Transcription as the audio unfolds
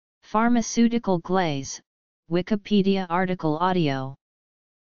Pharmaceutical glaze, Wikipedia article audio.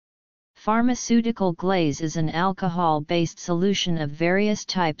 Pharmaceutical glaze is an alcohol-based solution of various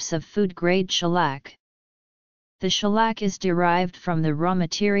types of food-grade shellac. The shellac is derived from the raw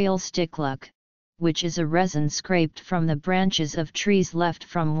material stickluk, which is a resin scraped from the branches of trees left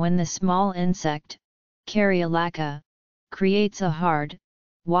from when the small insect, Caryolaca, creates a hard,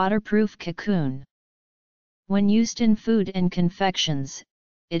 waterproof cocoon. When used in food and confections,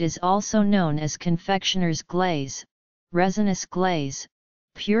 it is also known as confectioner's glaze, resinous glaze,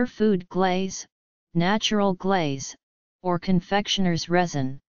 pure food glaze, natural glaze, or confectioner's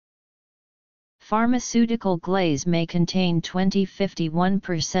resin. Pharmaceutical glaze may contain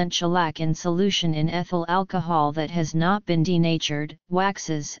 20-51% shellac in solution in ethyl alcohol that has not been denatured,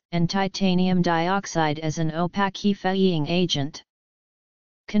 waxes, and titanium dioxide as an opacifying agent.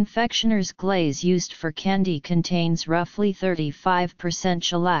 Confectioner's glaze used for candy contains roughly 35%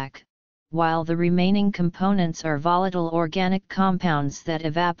 shellac, while the remaining components are volatile organic compounds that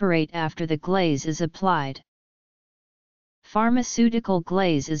evaporate after the glaze is applied. Pharmaceutical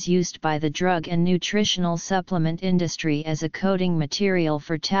glaze is used by the drug and nutritional supplement industry as a coating material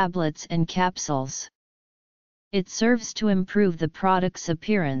for tablets and capsules. It serves to improve the product's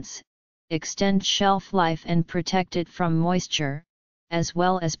appearance, extend shelf life and protect it from moisture, as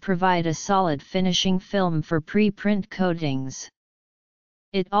well as provide a solid finishing film for pre-print coatings.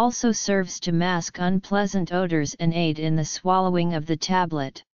 It also serves to mask unpleasant odors and aid in the swallowing of the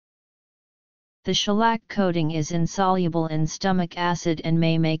tablet. The shellac coating is insoluble in stomach acid and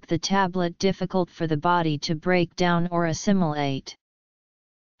may make the tablet difficult for the body to break down or assimilate.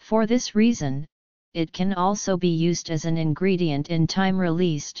 For this reason, it can also be used as an ingredient in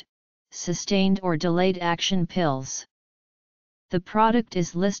time-released, sustained or delayed action pills. The product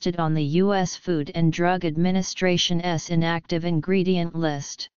is listed on the U.S. Food and Drug Administration's inactive ingredient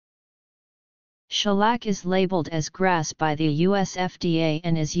list. Shellac is labeled as GRAS by the U.S. FDA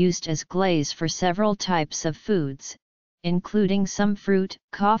and is used as glaze for several types of foods, including some fruit,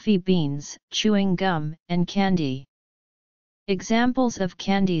 coffee beans, chewing gum, and candy. Examples of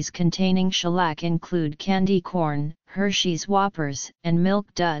candies containing shellac include candy corn, Hershey's Whoppers and Milk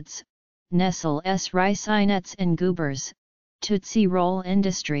Duds, Nestle's Ricinets and Goobers, Tootsie Roll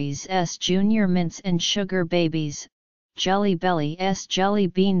Industries' Junior Mints and Sugar Babies, Jelly Belly's Jelly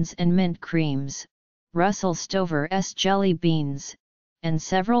Beans and Mint Creams, Russell Stover's Jelly Beans, and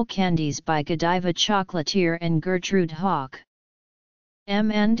several candies by Godiva Chocolatier and Gertrude Hawk.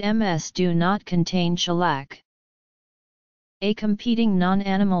 M&Ms do not contain shellac. A competing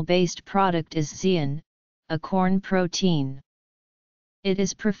non-animal-based product is zein, a corn protein. It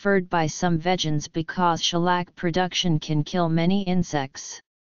is preferred by some vegans because shellac production can kill many insects.